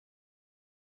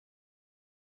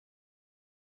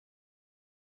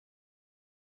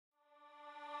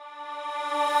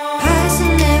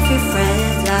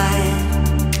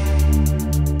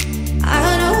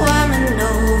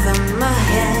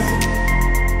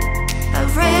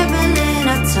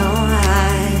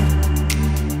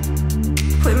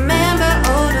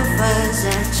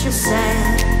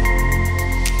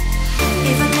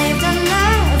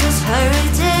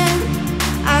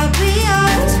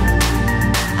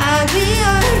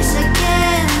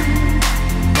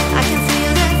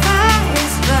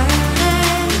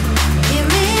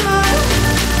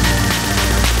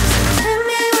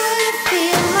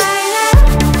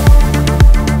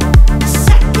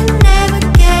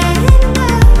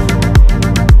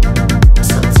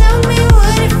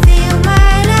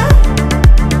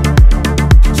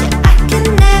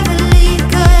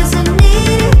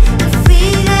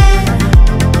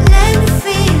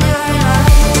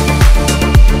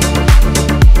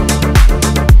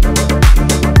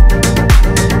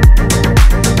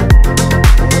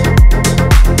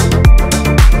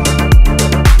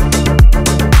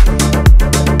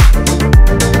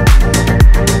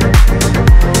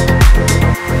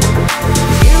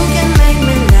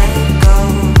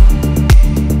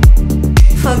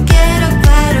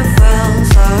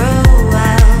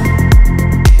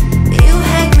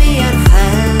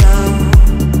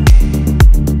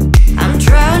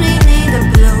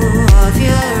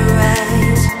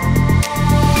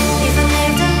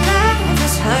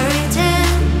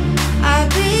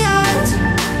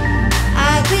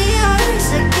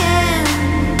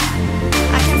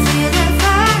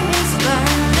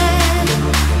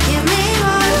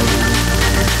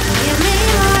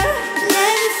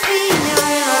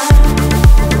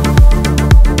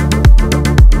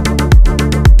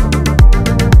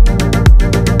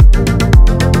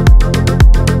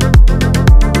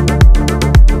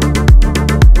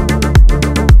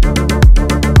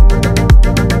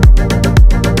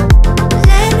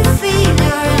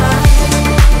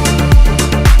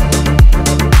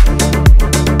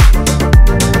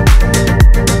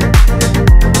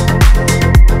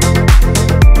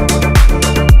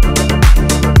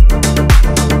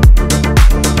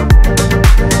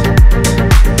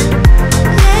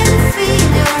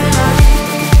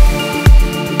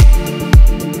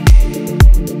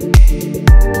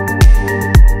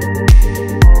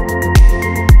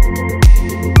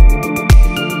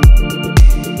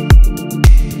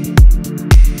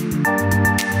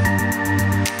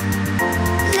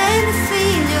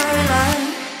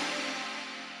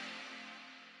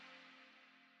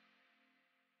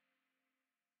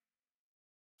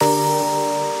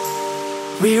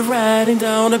We're riding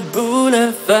down the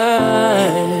boulevard.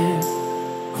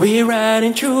 We're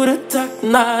riding through the dark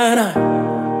night.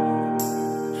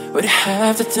 We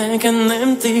have to take an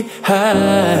empty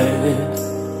heart,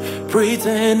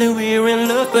 pretending we're in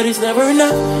love, but it's never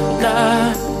enough.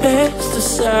 Nah, as the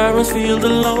sirens feel the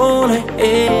lonely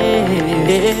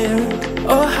air.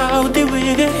 Oh, how did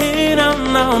we get here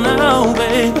now,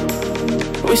 babe?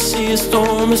 We see a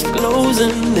storm is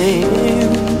closing in,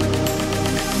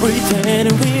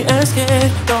 pretending we ain't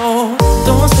scared. No,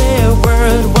 don't say a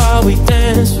word while we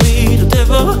dance, sweet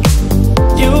devil.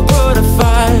 You brought a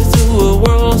fire to a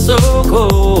world so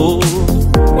cold.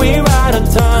 We ride a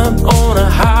time on a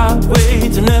highway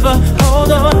to never.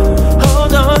 Hold on,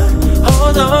 hold on,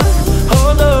 hold on,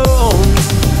 hold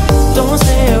on. Don't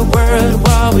say a word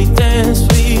while we dance,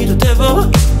 sweet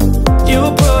devil.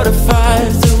 You brought a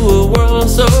fire to a world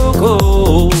so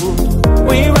cold.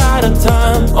 We ride a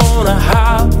time on a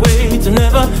highway to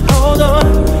never. Hold on,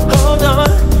 hold on,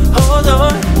 hold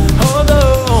on, hold on.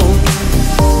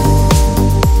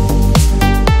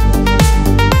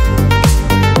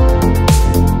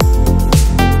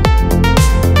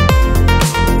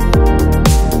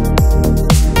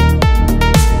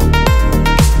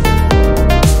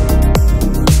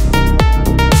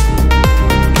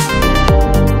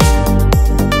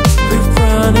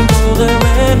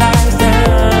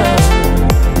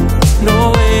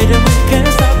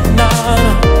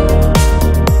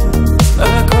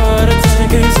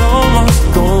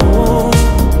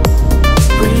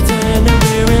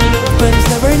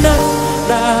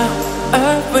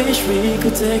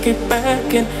 Take it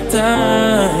back in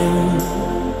time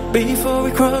before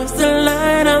we cross the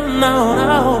line.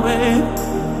 Now, babe,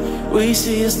 we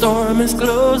see a storm is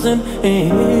closing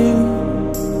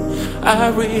in. I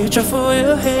reach out for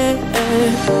your hand.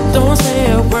 Don't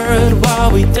say a word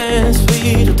while we dance,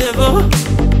 sweet devil.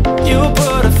 You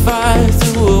brought a fire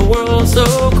to a world so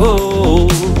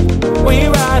cold. We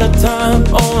ride a time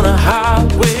on a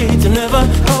highway to never.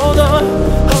 Hold on,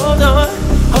 hold on,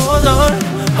 hold on,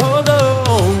 hold on.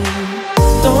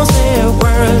 Don't say a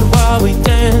word while we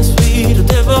dance, sweet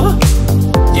devil.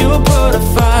 You brought a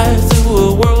fire to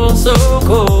a world so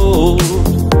cold.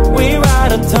 We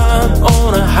ride a time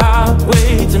on a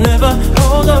highway to never.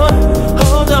 Hold on,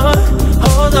 hold on,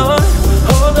 hold on,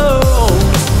 hold on.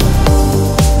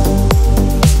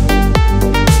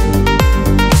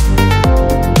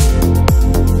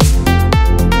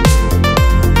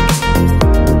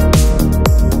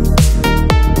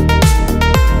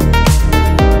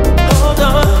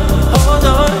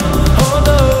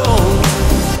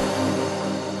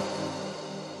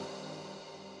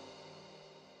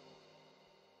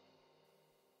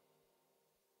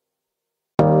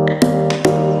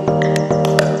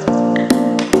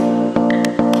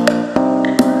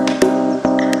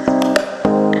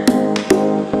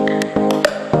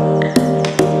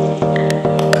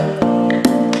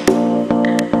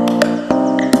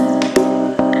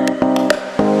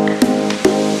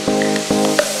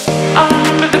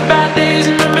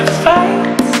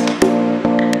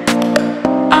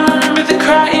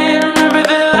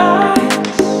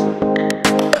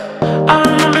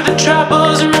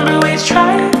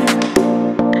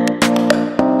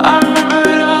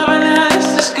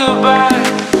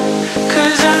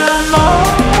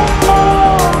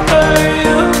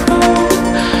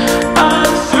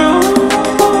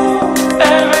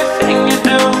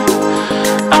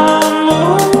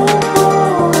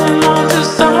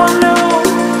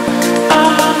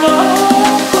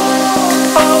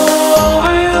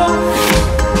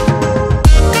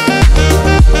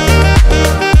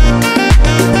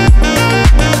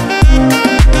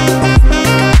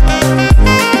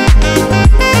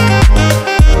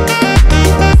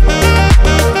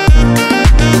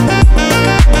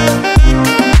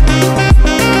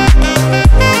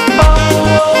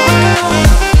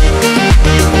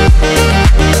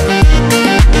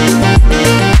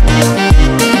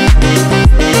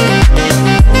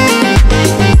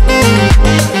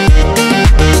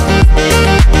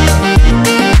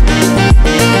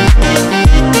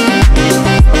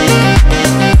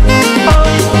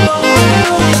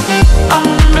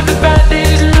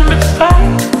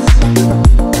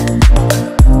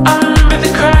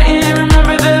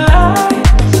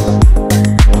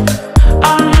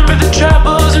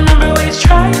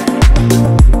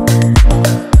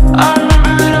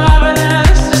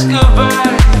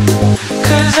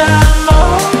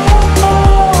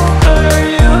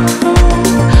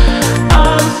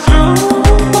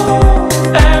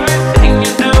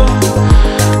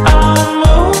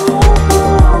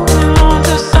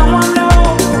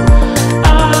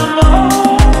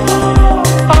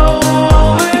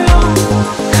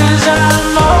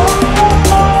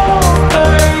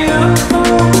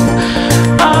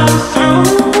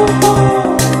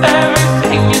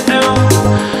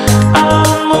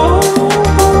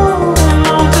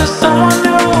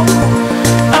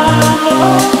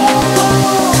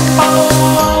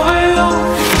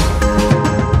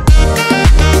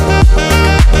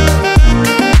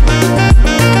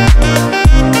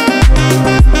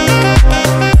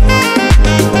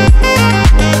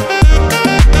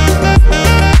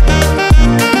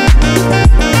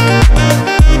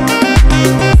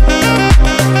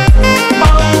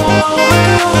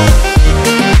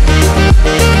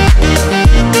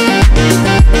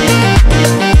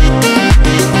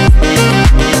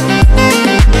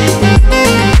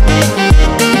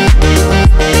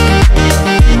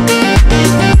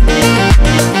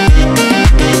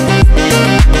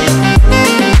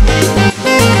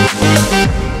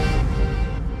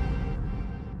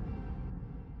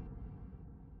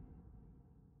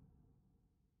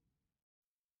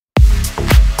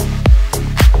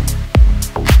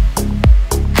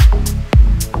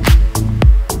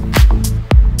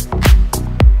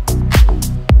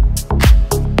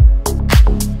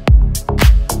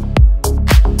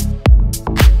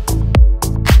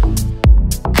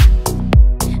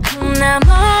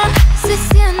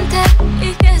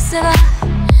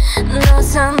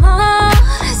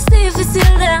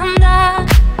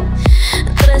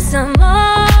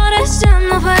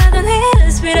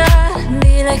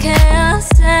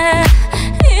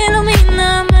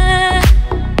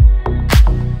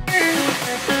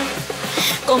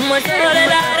 como el sol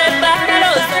el aire para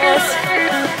los dos,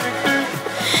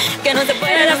 que no se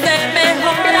puede hacer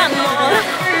mejor amor,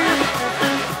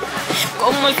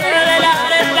 como el sol el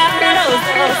aire para los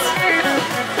dos,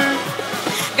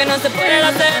 que no se puede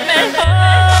hacer mejor.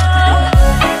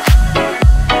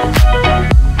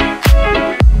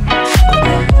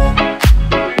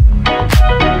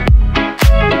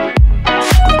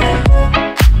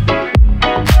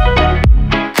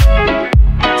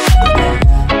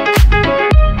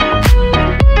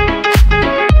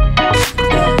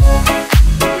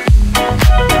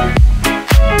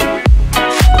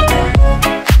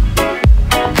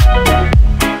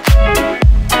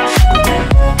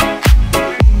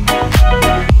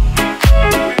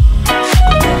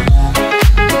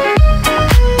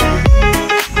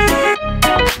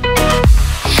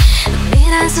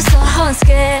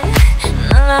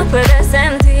 Puedes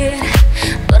sentir,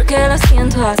 porque lo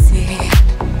siento así.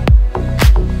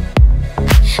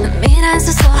 Mira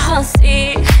esos ojos,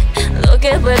 sí, lo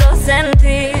que puedo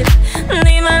sentir,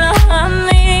 dímelo a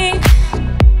mí.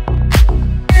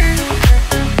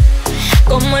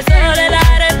 Como el sol el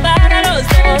aire para los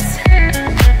dos,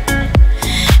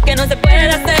 que no se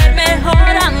puede hacer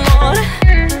mejor amor.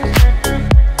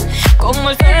 Como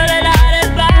el sol el aire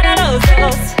para los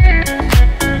dos,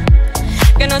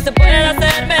 que no se puede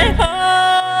hacer mejor.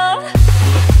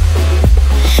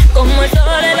 Como el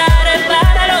sol el aire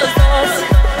para los dos,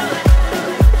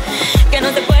 que no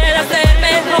se puede hacer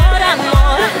mejor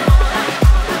amor.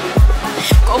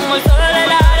 Como el sol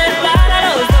el aire para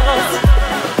los dos,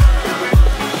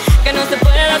 que no se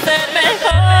puede hacer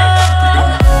mejor.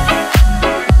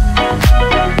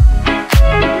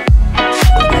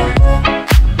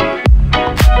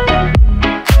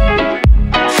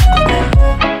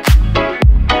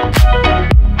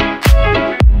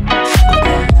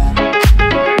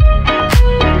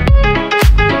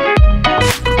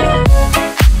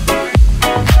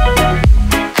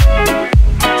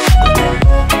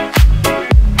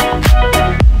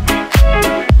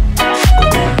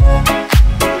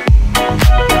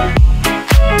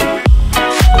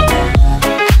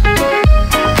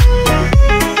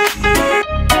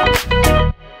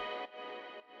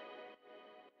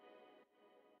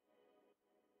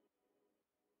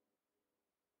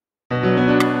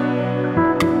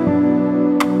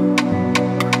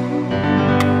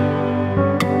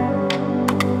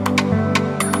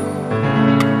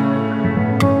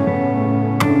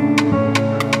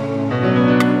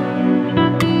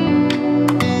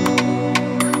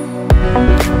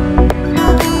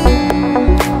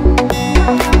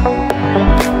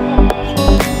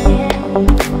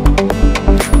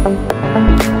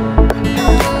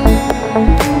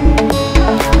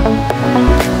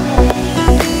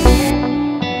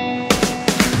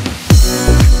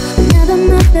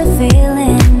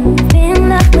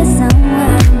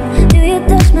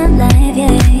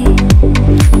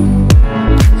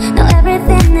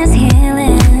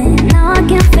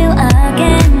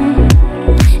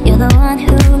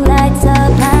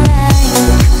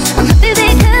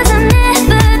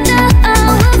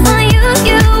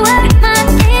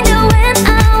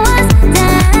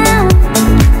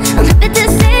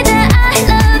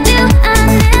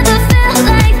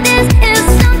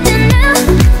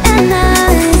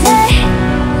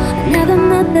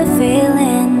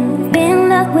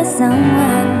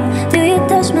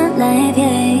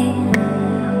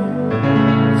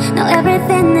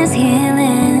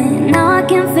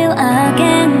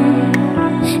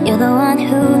 You're the one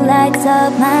who lights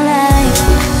up my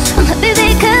life. I'm happy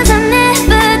because I never